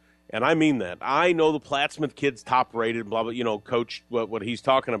tomorrow. And I mean that. I know the Plattsmouth kid's top-rated, blah, blah, coach, what he's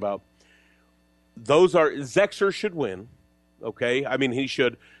talking about. Zexer should win, okay? I mean, he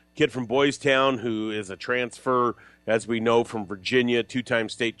should. Kid from Boys Town who is a transfer, as we know, from Virginia, 2-time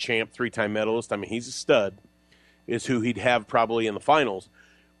state champ, 3-time medalist. I mean, he's a stud, is who he'd have probably in the finals.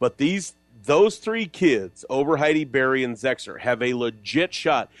 But those 3 kids, Oberheide, Berry, and Zexer, have a legit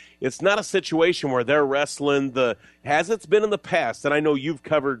shot. It's not a situation where they're wrestling as it's been in the past, and I know you've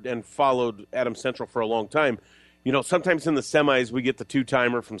covered and followed Adams Central for a long time. Sometimes in the semis we get the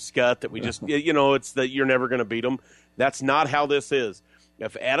 2-timer from Skutt that we just, it's that you're never going to beat them. That's not how this is.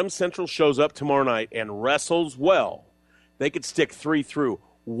 If Adams Central shows up tomorrow night and wrestles well, they could stick 3 through.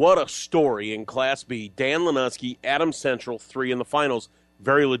 What a story in Class B. Dan Ledusky, Adams Central, 3 in the finals.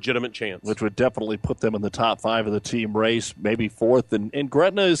 Very legitimate chance. Which would definitely put them in the top 5 of the team race, maybe 4th. And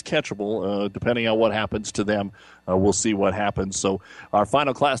Gretna is catchable, depending on what happens to them. We'll see what happens. So our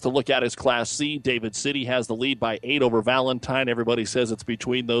final class to look at is Class C. David City has the lead by 8 over Valentine. Everybody says it's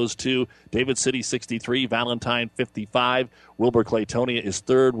between those two. David City 63, Valentine 55. Wilbur Claytonia is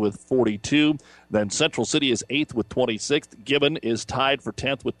 3rd with 42. Then Central City is 8th with 26. Gibbon is tied for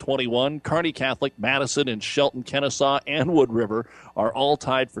 10th with 21. Kearney Catholic, Madison, and Shelton, Kennesaw, and Wood River are all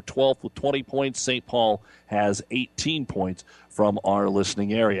tied for 12th with 20 points. St. Paul has 18 points from our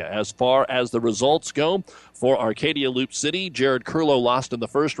listening area. As far as the results go, for Arcadia Loop City, Jared Curlow lost in the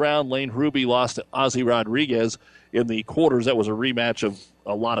first round. Lane Ruby lost to Ozzy Rodriguez in the quarters. That was a rematch of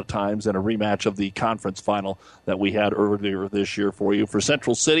a lot of times, and a rematch of the conference final that we had earlier this year for you. For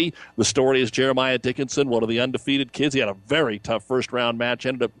Central City, the story is Jeremiah Dickinson, one of the undefeated kids. He had a very tough first-round match,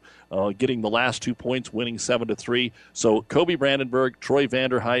 ended up getting the last 2 points, winning 7-3. So Kobe Brandenburg, Troy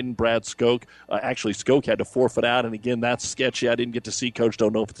Vanderheiden, Brad Skoke. Actually, Skoke had to forfeit out, and again, that's sketchy. I didn't get to see. Coach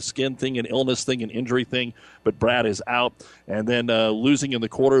don't know if it's a skin thing, an illness thing, an injury thing, but Brad is out. And then losing in the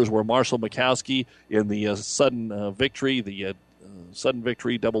quarters were Marshall Mikowski in the sudden victory,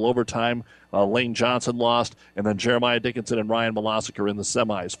 double overtime. Lane Johnson lost, and then Jeremiah Dickinson and Ryan Malosic are in the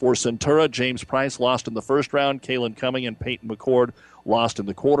semis. For Centura, James Price lost in the first round. Kalen Cumming and Peyton McCord lost in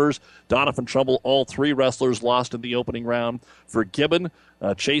the quarters. Donovan Trumbull, all three wrestlers lost in the opening round. For Gibbon,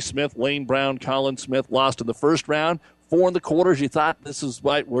 Chase Smith, Lane Brown, Colin Smith lost in the first round. 4 in the quarters, you thought this is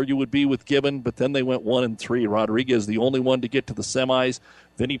right where you would be with Gibbon, but then they went 1-3. Rodriguez, the only one to get to the semis.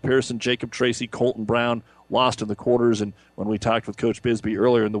 Vinnie Pearson, Jacob Tracy, Colton Brown lost in the quarters. And when we talked with Coach Bisbee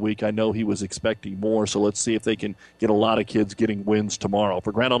earlier in the week, I know he was expecting more. So let's see if they can get a lot of kids getting wins tomorrow.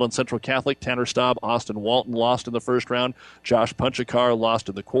 For Grand Island Central Catholic, Tanner Staub, Austin Walton lost in the first round. Josh Punchakar lost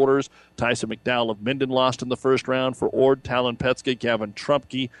in the quarters. Tyson McDowell of Minden lost in the first round. For Ord, Talon Petske, Gavin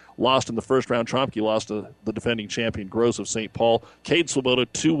Trumpke lost in the first round. Trumpke lost to the defending champion Gross of St. Paul. Cade Swoboda,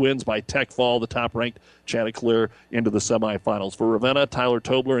 2 wins by Tech Fall, the top-ranked Chanticleer, into the semifinals. For Ravenna, Tyler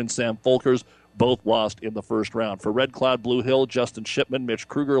Tobler and Sam Folkers both lost in the first round. For Red Cloud Blue Hill, Justin Shipman, Mitch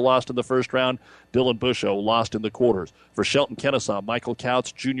Kruger lost in the first round. Dylan Busho lost in the quarters. For Shelton Kennesaw, Michael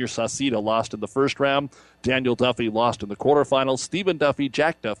Couts, Junior Sasita lost in the first round. Daniel Duffy lost in the quarterfinals. Stephen Duffy,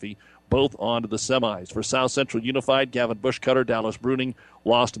 Jack Duffy, both on to the semis. For South Central Unified, Gavin Bushcutter, Dallas Bruning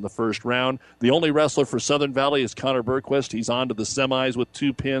lost in the first round. The only wrestler for Southern Valley is Connor Berquist. He's on to the semis with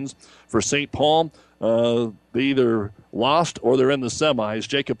 2 pins. For St. Paul, they either lost or they're in the semis.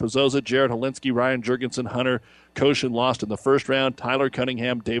 Jacob Pizzoza, Jared Holinsky, Ryan Jurgensen, Hunter Koshin lost in the first round. Tyler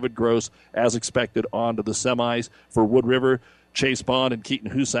Cunningham, David Gross, as expected, on to the semis. For Wood River, Chase Bond and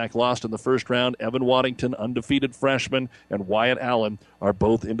Keaton Husak lost in the first round. Evan Waddington, undefeated freshman, and Wyatt Allen are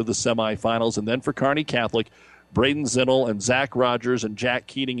both into the semifinals. And then for Kearney Catholic, Braden Zinnel and Zach Rogers and Jack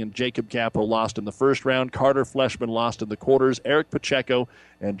Keating and Jacob Capo lost in the first round. Carter Fleshman lost in the quarters. Eric Pacheco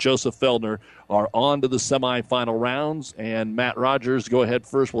and Joseph Feldner are on to the semifinal rounds. And Matt Rogers, go ahead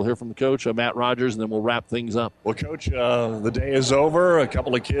first. We'll hear from the coach, Matt Rogers, and then we'll wrap things up. Well, Coach, the day is over. A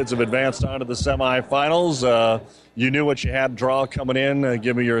couple of kids have advanced on to the semifinals. You knew what you had draw coming in.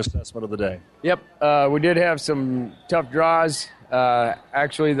 Give me your assessment of the day. Yep, we did have some tough draws.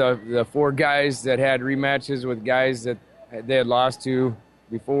 Actually, the 4 guys that had rematches with guys that they had lost to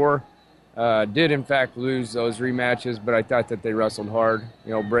before did, in fact, lose those rematches, but I thought that they wrestled hard.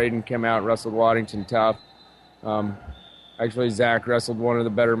 You know, Braden came out and wrestled Waddington tough. Actually, Zach wrestled one of the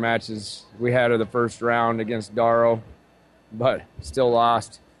better matches we had of the first round against Darrow, but still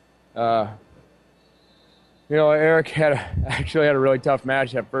lost. You know, Eric actually had a really tough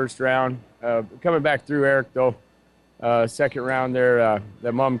match that first round. Coming back through Eric, though, second round there,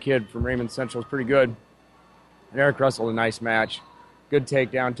 that Mum kid from Raymond Central is pretty good. And Eric wrestled a nice match. Good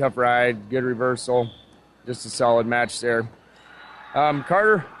takedown, tough ride, good reversal. Just a solid match there.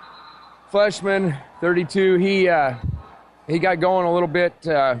 Carter Fleshman, 32, he got going a little bit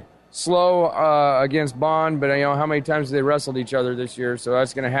slow against Bond, but you know how many times they wrestled each other this year, so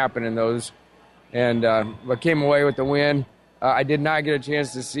that's going to happen in those. And but came away with the win. I did not get a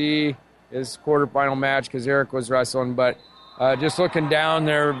chance to see his quarterfinal match because Eric was wrestling, but just looking down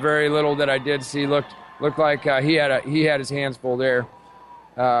there, very little that I did see looked like he had his hands full there.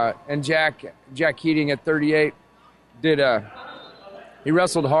 And Jack Keating at 38 he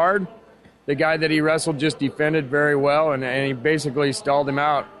wrestled hard. The guy that he wrestled just defended very well, and he basically stalled him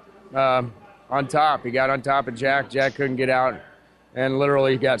out on top. He got on top of Jack. Jack couldn't get out, and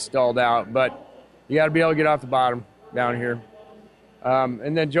literally got stalled out. But you got to be able to get off the bottom down here.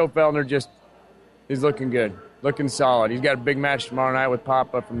 And then Joe Feldner he's looking good, looking solid. He's got a big match tomorrow night with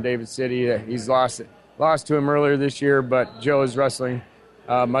Papa from David City. He's lost to him earlier this year, but Joe is wrestling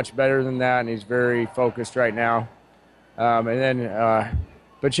much better than that, and he's very focused right now. And then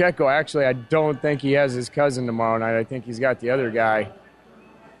Pacheco, actually, I don't think he has his cousin tomorrow night. I think he's got the other guy.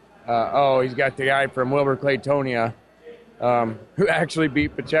 He's got the guy from Wilbur Claytonia, who actually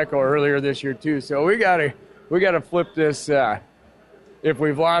beat Pacheco earlier this year too. So we gotta flip this. If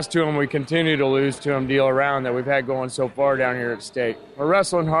we've lost to him, we continue to lose to him deal around that we've had going so far down here at state. We're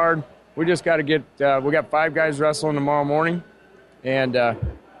wrestling hard. We just got to get. We got 5 guys wrestling tomorrow morning, and I'm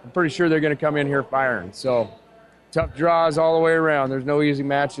pretty sure they're going to come in here firing. So tough draws all the way around. There's no easy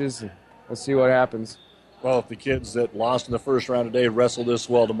matches. We'll see what happens. Well, if the kids that lost in the first round today wrestle this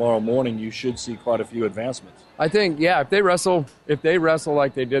well tomorrow morning, you should see quite a few advancements. I think, if they wrestle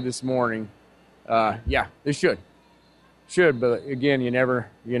like they did this morning, they should. But again, you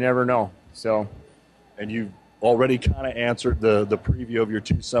never know. So, and you already kind of answered the preview of your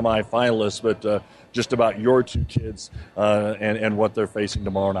two semifinalists, but just about your two kids and what they're facing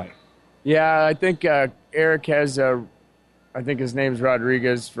tomorrow night. Yeah, I think Eric has I think his name's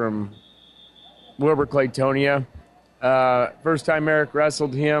Rodriguez from Wilbur Claytonia. First time Eric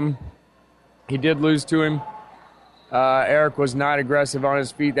wrestled him, he did lose to him. Eric was not aggressive on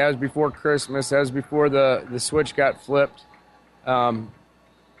his feet. That was before Christmas. That was before the switch got flipped. And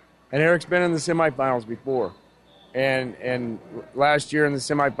Eric's been in the semifinals before. And last year in the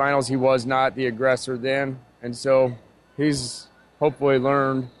semifinals, he was not the aggressor then. And so he's hopefully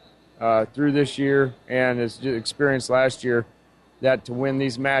learned through this year and his experience last year that to win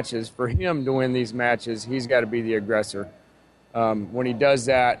these matches, for him to win these matches, he's got to be the aggressor. When he does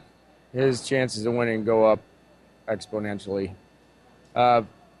that, his chances of winning go up exponentially.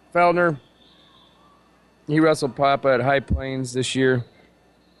 Feldner, he wrestled Papa at High Plains this year.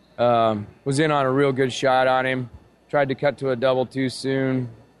 Was in on a real good shot on him. Tried to cut to a double too soon.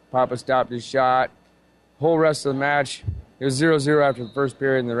 Papa stopped his shot. Whole rest of the match, it was 0-0 after the first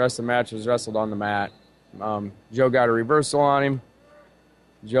period, and the rest of the match was wrestled on the mat. Joe got a reversal on him.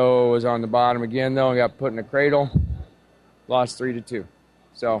 Joe was on the bottom again, though, and got put in a cradle. Lost 3-2.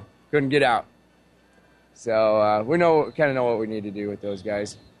 So, couldn't get out. So, we kind of know what we need to do with those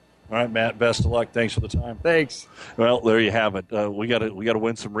guys. All right, Matt, best of luck. Thanks for the time. Thanks. Well, there you have it. We got to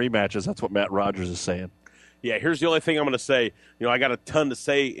win some rematches. That's what Matt Rogers is saying. Yeah, here's the only thing I'm going to say. I got a ton to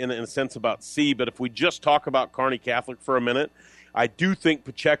say in a sense about C, but if we just talk about Kearney Catholic for a minute, I do think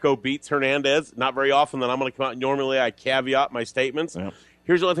Pacheco beats Hernandez. Not very often that I'm going to come out. Normally I caveat my statements. Yep.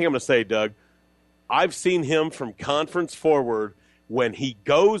 Here's the only thing I'm going to say, Doug. I've seen him from conference forward. When he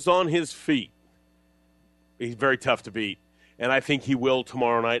goes on his feet, he's very tough to beat. And I think he will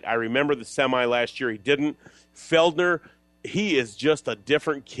tomorrow night. I remember the semi last year. He didn't. Feldner, he is just a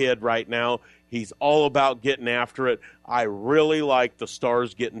different kid right now. He's all about getting after it. I really like the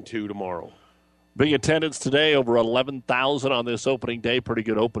Stars getting two tomorrow. Big attendance today, over 11,000 on this opening day. Pretty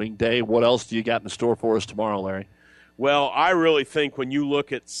good opening day. What else do you got in store for us tomorrow, Larry? Well, I really think when you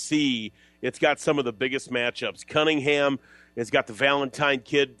look at C, it's got some of the biggest matchups. Cunningham, it's got the Valentine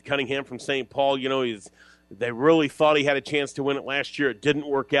kid, Cunningham from St. Paul. They really thought he had a chance to win it last year. It didn't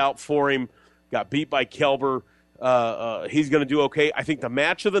work out for him. Got beat by Kelber. He's going to do okay. I think the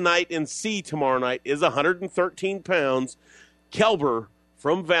match of the night in C tomorrow night is 113 pounds. Kelber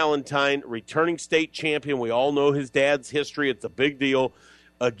from Valentine, returning state champion. We all know his dad's history. It's a big deal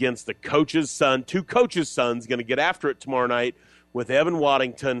against the coach's son. Two coaches' sons going to get after it tomorrow night with Evan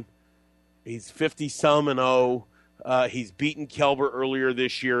Waddington. He's 50-some-0. He's beaten Kelber earlier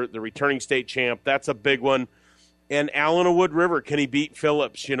this year, the returning state champ. That's a big one. And Allen of Wood River, can he beat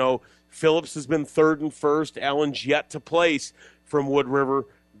Phillips? Phillips has been third and first. Allen's yet to place from Wood River.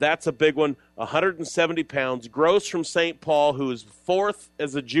 That's a big one. 170 pounds. Gross from St. Paul, who is fourth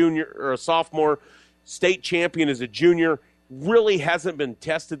as a junior or a sophomore, state champion as a junior, really hasn't been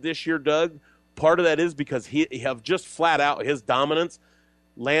tested this year, Doug. Part of that is because he have just flat out his dominance.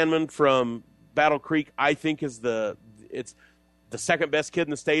 Landman from Battle Creek, I think, is the second best kid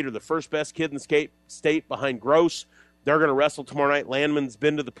in the state or the first best kid in the state behind Gross. They're going to wrestle tomorrow night. Landman's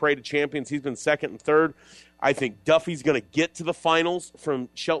been to the Parade of Champions. He's been second and third. I think Duffy's going to get to the finals from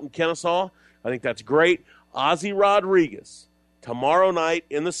Shelton Kennesaw. I think that's great. Ozzie Rodriguez, tomorrow night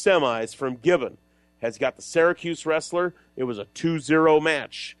in the semis from Gibbon, has got the Syracuse wrestler. It was a 2-0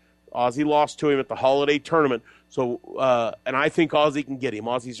 match. Ozzie lost to him at the holiday tournament. So, and I think Ozzie can get him.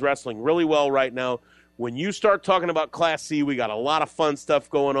 Ozzie's wrestling really well right now. When you start talking about Class C, we got a lot of fun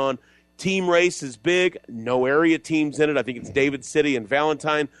stuff going on. Team race is big. No area teams in it. I think it's David City and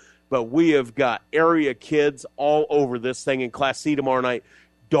Valentine. But we have got area kids all over this thing in Class C tomorrow night.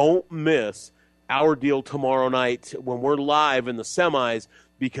 Don't miss our deal tomorrow night when we're live in the semis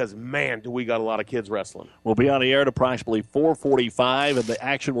because, man, do we got a lot of kids wrestling. We'll be on the air at approximately 4:45, and the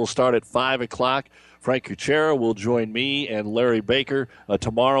action will start at 5 o'clock. Frank Kuchera will join me and Larry Baker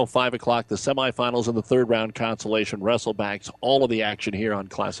tomorrow, 5 o'clock, the semifinals and the third-round consolation wrestlebacks, all of the action here on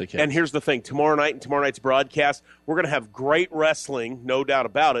Classic Hits. And here's the thing. Tomorrow night and tomorrow night's broadcast, we're going to have great wrestling, no doubt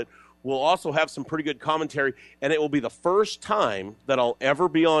about it. We'll also have some pretty good commentary, and it will be the first time that I'll ever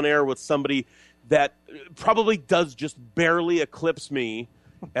be on air with somebody that probably does just barely eclipse me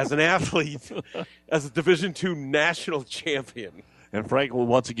as an athlete, as a Division II national champion. And Frank will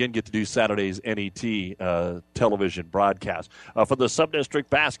once again get to do Saturday's NET television broadcast. For the sub-district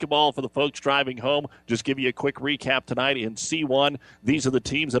basketball, for the folks driving home, just give you a quick recap tonight in C1. These are the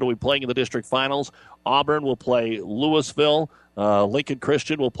teams that will be playing in the district finals. Auburn will play Louisville. Lincoln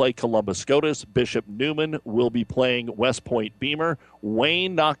Christian will play Columbus Scotus. Bishop Newman will be playing West Point Beamer.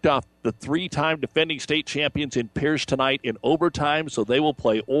 Wayne knocked off the 3-time defending state champions in Pierce tonight in overtime, so they will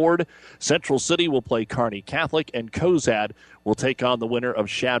play Ord. Central City will play Kearney Catholic, and Cozad will take on the winner of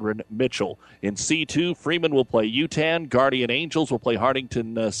Shadron Mitchell. In C2, Freeman will play Utan. Guardian Angels will play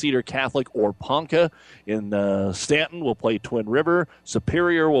Hardington Cedar Catholic or Ponca. In Stanton will play Twin River.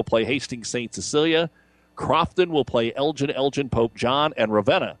 Superior will play Hastings St. Cecilia. Crofton will play Elgin Pope John, and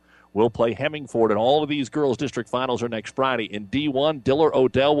Ravenna will play Hemmingford. And all of these girls' district finals are next Friday. In D1, Diller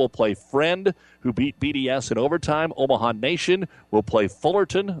Odell will play Friend, who beat BDS in overtime. Omaha Nation will play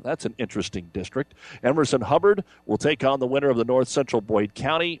Fullerton. That's an interesting district. Emerson Hubbard will take on the winner of the North Central Boyd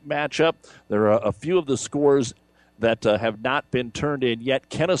County matchup. There are a few of the scores that have not been turned in yet.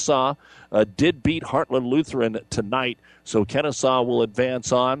 Kennesaw did beat Heartland Lutheran tonight, so Kennesaw will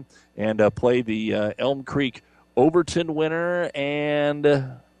advance on and play the Elm Creek Overton winner, and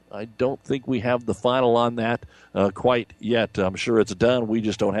I don't think we have the final on that quite yet. I'm sure it's done. We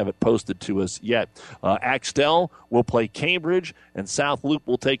just don't have it posted to us yet. Axtell will play Cambridge, and South Loop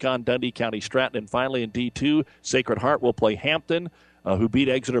will take on Dundee County Stratton. And finally in D2, Sacred Heart will play Hampton, who beat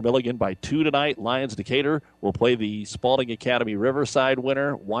Exeter Milligan by 2 tonight. Lions Decatur will play the Spalding Academy Riverside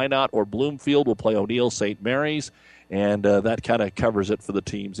winner. Wynot or Bloomfield will play O'Neill St. Mary's. And that kind of covers it for the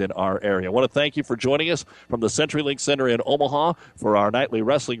teams in our area. I want to thank you for joining us from the CenturyLink Center in Omaha for our nightly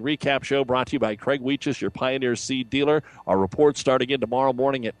wrestling recap show brought to you by Craig Weeches, your Pioneer Seed dealer. Our reports start again tomorrow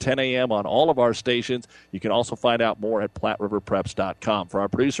morning at 10 a.m. on all of our stations. You can also find out more at PlatteRiverPreps.com. For our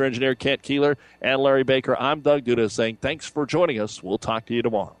producer-engineer Kent Keeler and Larry Baker, I'm Doug Duda saying thanks for joining us. We'll talk to you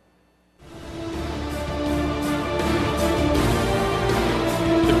tomorrow.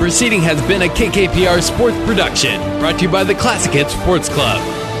 The proceeding has been a KKPR sports production, brought to you by the Classic Hits Sports Club.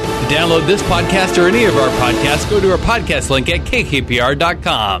 To download this podcast or any of our podcasts, go to our podcast link at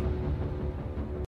kkpr.com.